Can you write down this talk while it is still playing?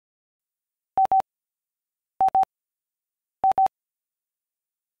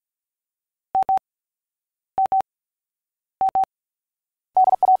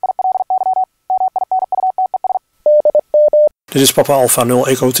Dit is Papa Alpha 0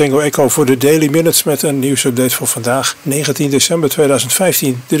 Echo Tango Echo voor de Daily Minutes met een nieuwsupdate voor vandaag, 19 december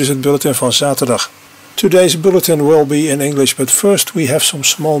 2015. Dit is het bulletin van zaterdag. Today's bulletin will be in English, but first we have some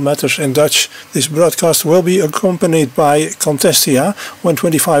small matters in Dutch. This broadcast will be accompanied by Contestia,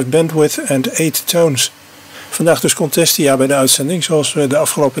 125 bandwidth and 8 tones. Vandaag dus Contestia bij de uitzending, zoals we de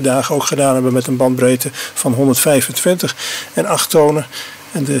afgelopen dagen ook gedaan hebben met een bandbreedte van 125 en 8 tonen.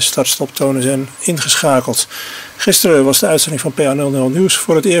 En de start-stop-tonen zijn ingeschakeld. Gisteren was de uitzending van PA00 Nieuws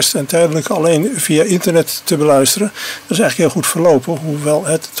voor het eerst en tijdelijk alleen via internet te beluisteren. Dat is eigenlijk heel goed verlopen, hoewel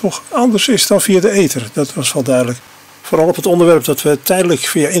het toch anders is dan via de ether. Dat was wel duidelijk. Vooral op het onderwerp dat we tijdelijk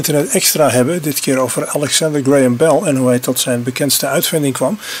via internet extra hebben, dit keer over Alexander Graham Bell en hoe hij tot zijn bekendste uitvinding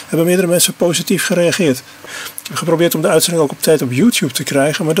kwam, hebben meerdere mensen positief gereageerd. Ik heb geprobeerd om de uitzending ook op tijd op YouTube te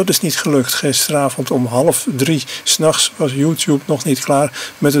krijgen, maar dat is niet gelukt. Gisteravond om 2:30 s'nachts was YouTube nog niet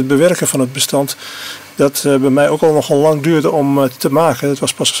klaar met het bewerken van het bestand. Dat bij mij ook al nogal lang duurde om te maken. Het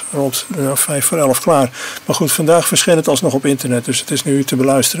was pas rond 11:05 klaar. Maar goed, vandaag verscheen het alsnog op internet, dus het is nu te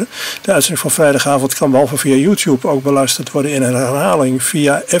beluisteren. De uitzending van vrijdagavond kan behalve via YouTube ook beluisterd worden in een herhaling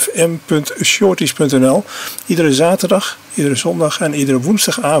via fm.shorties.nl. Iedere zaterdag, iedere zondag en iedere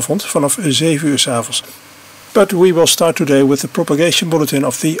woensdagavond vanaf 7 uur 's avonds. But we will start today with the propagation bulletin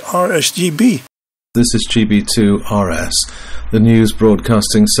of the RSGB. This is GB2RS, the news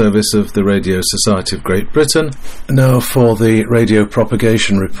broadcasting service of the Radio Society of Great Britain. Now for the radio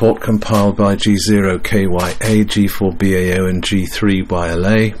propagation report compiled by G0KYA, G4BAO and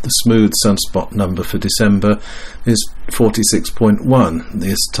G3YLA. The smooth sunspot number for December is 46.1.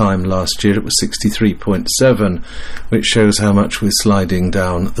 This time last year it was 63.7, which shows how much we're sliding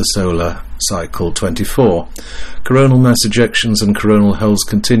down the solar cycle 24. Coronal mass ejections and coronal holes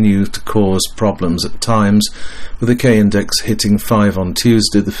continue to cause problems at times, with the K-index hitting 5 on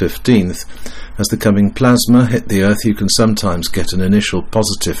Tuesday the 15th. As the coming plasma hit the Earth, you can sometimes get an initial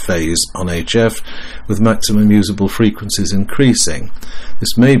positive phase on HF, with maximum usable frequencies increasing.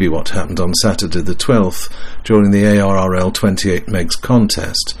 This may be what happened on Saturday the 12th during the ARRL 28 megs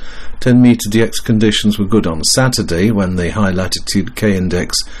contest. 10 meter DX conditions were good on Saturday when the high latitude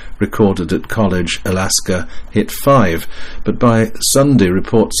K-index recorded at College, Alaska hit 5, but by Sunday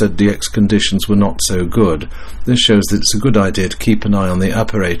reports said DX conditions were not so good. This shows that it's a good idea to keep an eye on the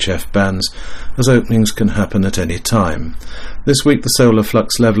upper HF bands, as openings can happen at any time. This week the solar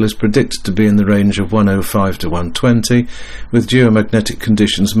flux level is predicted to be in the range of 105 to 120, with geomagnetic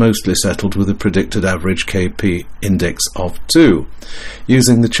conditions mostly settled with a predicted average KP index of 2.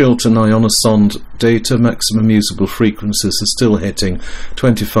 Using the Chiltern ionosonde data, maximum usable frequencies are still hitting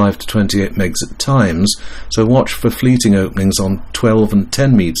 25 to 28 megs at times, so watch for fleeting openings on 12 and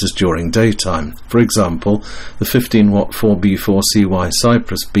 10 meters during daytime. For example, the 15 watt 4B4CY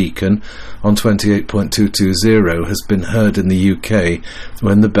Cyprus beacon on 28.220 has been heard in the UK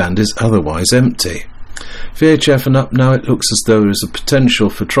when the band is otherwise empty. VHF and up now, it looks as though there is a potential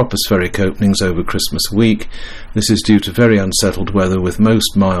for tropospheric openings over Christmas week. This is due to very unsettled weather with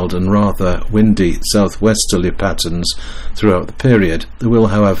most mild and rather windy southwesterly patterns throughout the period. There will,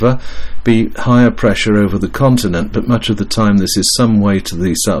 however, be higher pressure over the continent, but much of the time this is some way to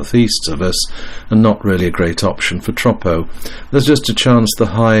the southeast of us and not really a great option for tropo. There's just a chance the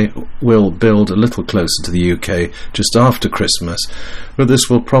high will build a little closer to the UK just after Christmas, but this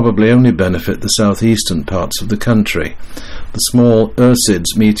will probably only benefit the southeastern parts of the country. The small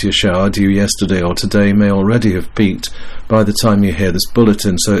Ursids meteor shower due yesterday or today may already have peaked by the time you hear this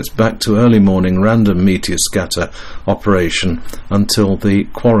bulletin, so it's back to early morning random meteor scatter operation until the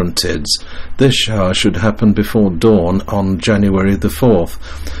Quarantids. This shower should happen before dawn on January the 4th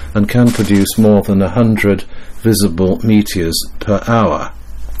and can produce more than 100 visible meteors per hour.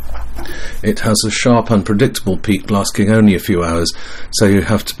 It has a sharp, unpredictable peak lasting only a few hours, so you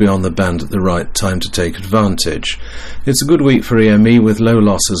have to be on the band at the right time to take advantage. It's a good week for EME with low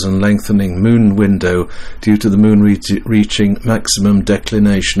losses and lengthening moon window due to the moon reaching maximum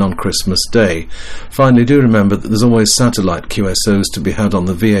declination on Christmas Day. Finally, do remember that there's always satellite QSOs to be had on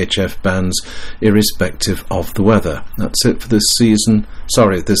the VHF bands, irrespective of the weather. That's it for this season.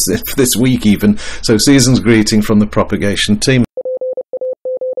 Sorry, this week even. So season's greeting from the propagation team.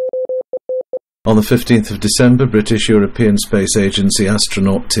 On the 15th of December, British European Space Agency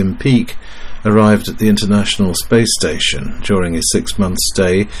astronaut Tim Peake arrived at the International Space Station. During his 6-month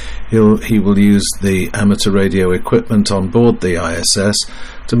stay, he will use the amateur radio equipment on board the ISS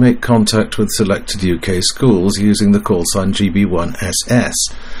to make contact with selected UK schools using the call sign GB1SS.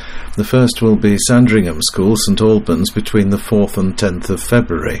 The first will be Sandringham School, St Albans, between the 4th and 10th of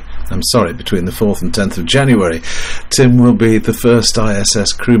between the 4th and 10th of January. Tim will be the first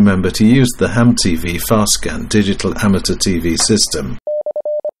ISS crew member to use the HamTV FastScan digital amateur TV system.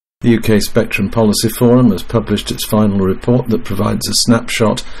 The UK Spectrum Policy Forum has published its final report that provides a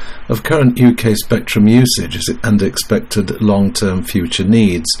snapshot of current UK spectrum usage and expected long-term future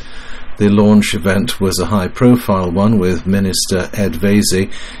needs. The launch event was a high-profile one, with Minister Ed Vasey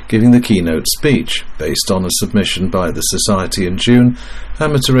giving the keynote speech. Based on a submission by the Society in June,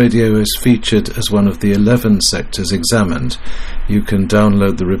 amateur radio is featured as one of the 11 sectors examined. You can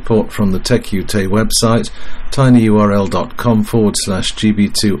download the report from the TechUT website,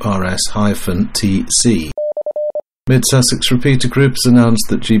 tinyurl.com/gb2rs-tc. Mid-Sussex Repeater Group has announced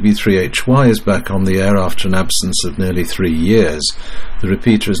that GB3HY is back on the air after an absence of nearly 3 years. The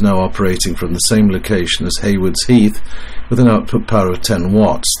repeater is now operating from the same location as Haywards Heath with an output power of 10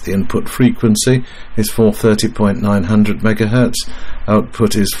 watts. The input frequency is 430.900 MHz,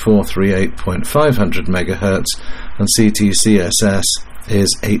 output is 438.500 MHz, and CTCSS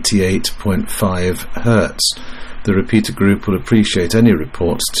is 88.5 Hz. The repeater group will appreciate any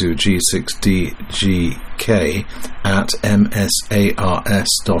reports to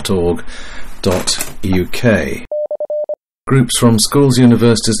g6dgk@msars.org.uk. Groups from schools,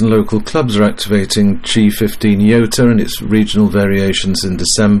 universities and local clubs are activating G15 YOTA and its regional variations in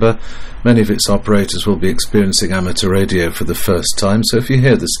December. Many of its operators will be experiencing amateur radio for the first time, so if you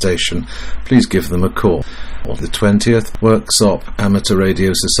hear the station, please give them a call. On the 20th, Worksop Amateur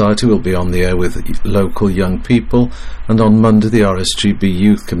Radio Society will be on the air with local young people, and on Monday the RSGB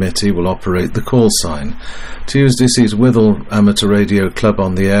Youth Committee will operate the call sign. Tuesday sees Withell Amateur Radio Club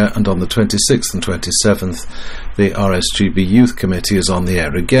on the air, and on the 26th and 27th the RSGB Youth Committee is on the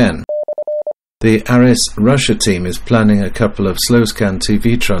air again. The ARIS Russia team is planning a couple of slow-scan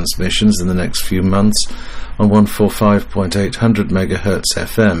TV transmissions in the next few months on 145.800 MHz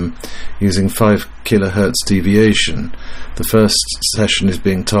FM using 5 kHz deviation. The first session is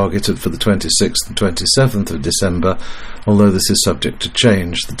being targeted for the 26th and 27th of December, although this is subject to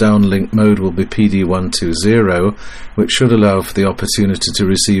change. The downlink mode will be PD120, which should allow for the opportunity to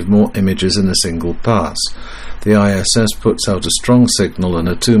receive more images in a single pass. The ISS puts out a strong signal, and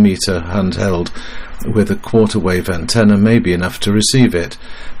a 2-meter handheld with a quarter-wave antenna may be enough to receive it.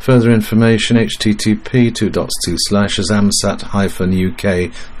 Further information,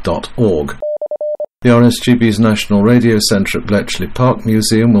 http://amsat-uk.org. The RSGB's National Radio Centre at Bletchley Park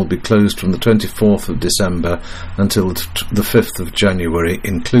Museum will be closed from the 24th of December until the 5th of January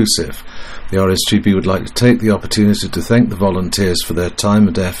inclusive. The RSGB would like to take the opportunity to thank the volunteers for their time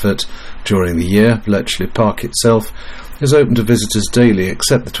and effort during the year. Bletchley Park itself is open to visitors daily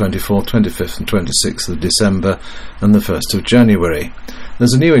except the 24th, 25th and 26th of December and the 1st of January.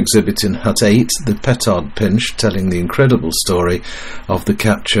 There's a new exhibit in Hut 8, the Petard Pinch, telling the incredible story of the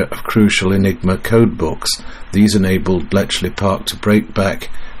capture of crucial Enigma code books. These enabled Bletchley Park to break back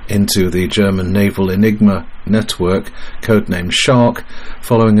into the German naval Enigma network, codenamed Shark,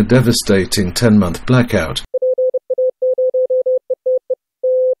 following a devastating 10-month blackout.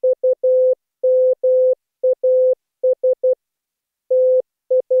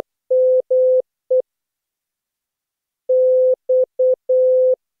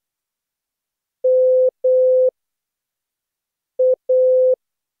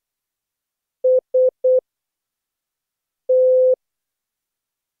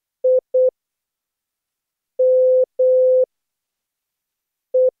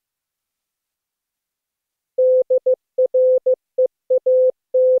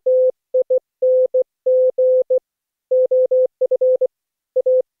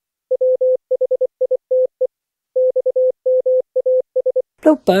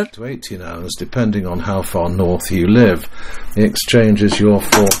 To 18 hours, depending on how far north you live. The exchange is your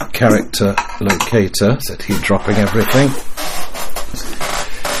 4-character locator. Said he dropping everything.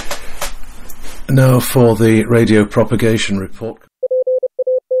 Now for the radio propagation report.